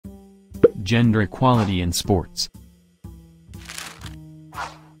Gender equality in sports.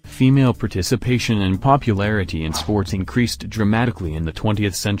 Female participation and popularity in sports increased dramatically in the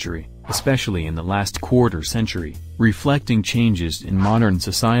 20th century, especially in the last quarter century, reflecting changes in modern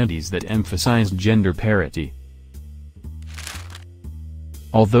societies that emphasized gender parity.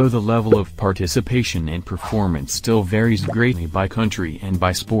 Although the level of participation and performance still varies greatly by country and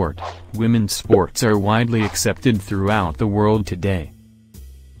by sport, women's sports are widely accepted throughout the world today.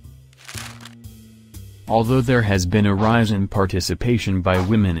 Although there has been a rise in participation by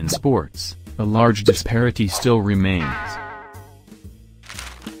women in sports, a large disparity still remains.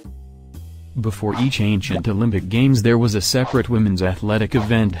 Before each ancient Olympic Games there was a separate women's athletic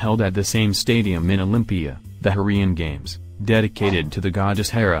event held at the same stadium in Olympia, the Heraean Games, dedicated to the goddess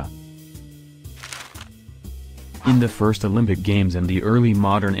Hera. In the first Olympic Games in the early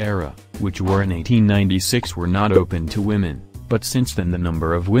modern era, which were in 1896, were not open to women. But since then the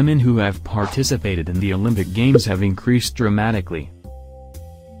number of women who have participated in the Olympic Games have increased dramatically.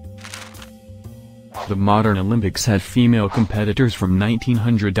 The modern Olympics had female competitors from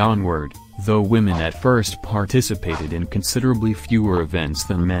 1900 onward, though women at first participated in considerably fewer events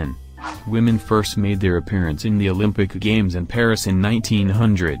than men. Women first made their appearance in the Olympic Games in Paris in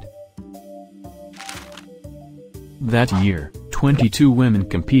 1900. That year, 22 women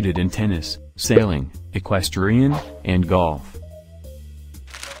competed in tennis, sailing, equestrian, and golf.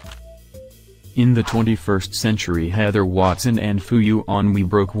 In the 21st century, Heather Watson and Fu Yuanhui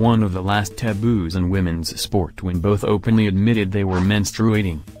broke one of the last taboos in women's sport when both openly admitted they were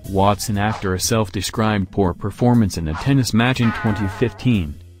menstruating. Watson after a self-described poor performance in a tennis match in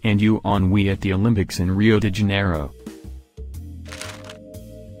 2015, and Yuanhui at the Olympics in Rio de Janeiro.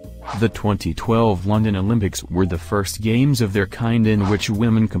 The 2012 London Olympics were the first games of their kind in which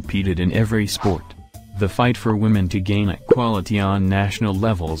women competed in every sport. The fight for women to gain equality on national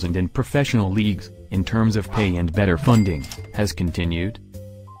levels and in professional leagues, in terms of pay and better funding, has continued.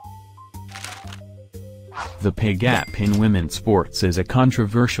 The pay gap in women's sports is a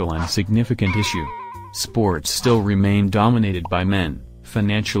controversial and significant issue. Sports still remain dominated by men,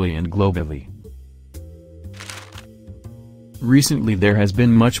 financially and globally. Recently there has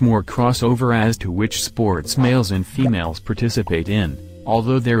been much more crossover as to which sports males and females participate in,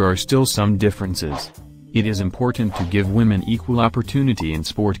 although there are still some differences. It is important to give women equal opportunity in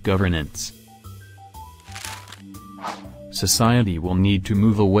sport governance. Society will need to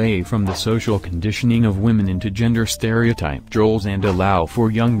move away from the social conditioning of women into gender stereotype roles and allow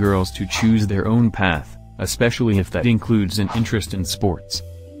for young girls to choose their own path, especially if that includes an interest in sports.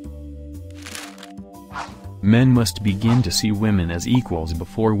 Men must begin to see women as equals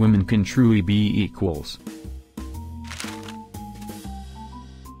before women can truly be equals.